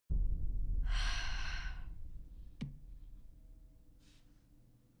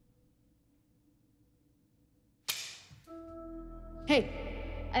Hey,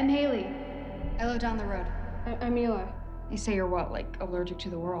 I'm Haley. I live down the road. I'm ELI. You say you're what, like allergic to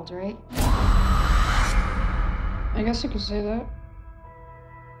the world, right? I guess you could say that.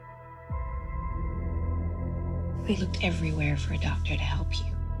 We looked everywhere for a doctor to help you.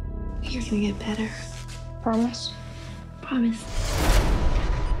 You're gonna get better. Promise? Promise.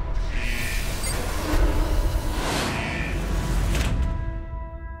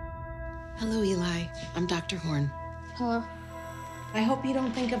 Hello, Eli. I'm Dr. Horn. Hello. I hope you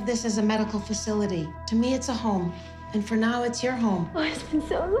don't think of this as a medical facility. To me, it's a home. And for now, it's your home. Oh, it's been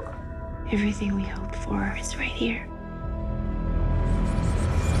so long. Everything we hoped for is right here.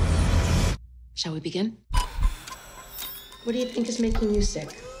 Shall we begin? What do you think is making you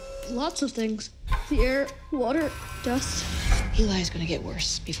sick? Lots of things. The air, water, dust. Eli's gonna get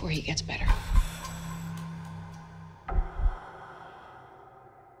worse before he gets better.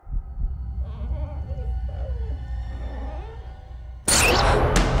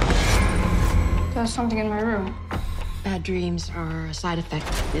 There's something in my room. Bad dreams are a side effect.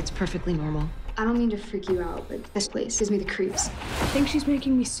 It's perfectly normal. I don't mean to freak you out, but this place gives me the creeps. I think she's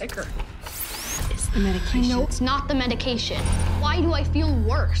making me sicker. It's the medication. No, it's not the medication. Why do I feel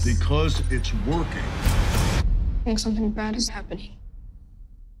worse? Because it's working. I think something bad is happening.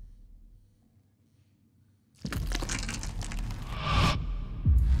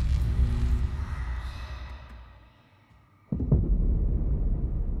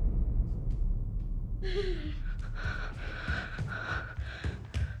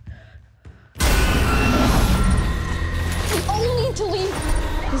 We all need to leave.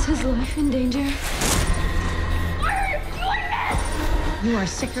 Is his life in danger? Why are you doing this? You are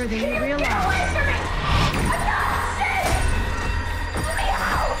sicker than you realize. Get away from me! I'm not sick! Let me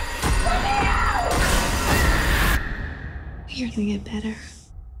out! Let me out! You're gonna get better.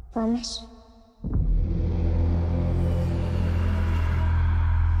 Promise?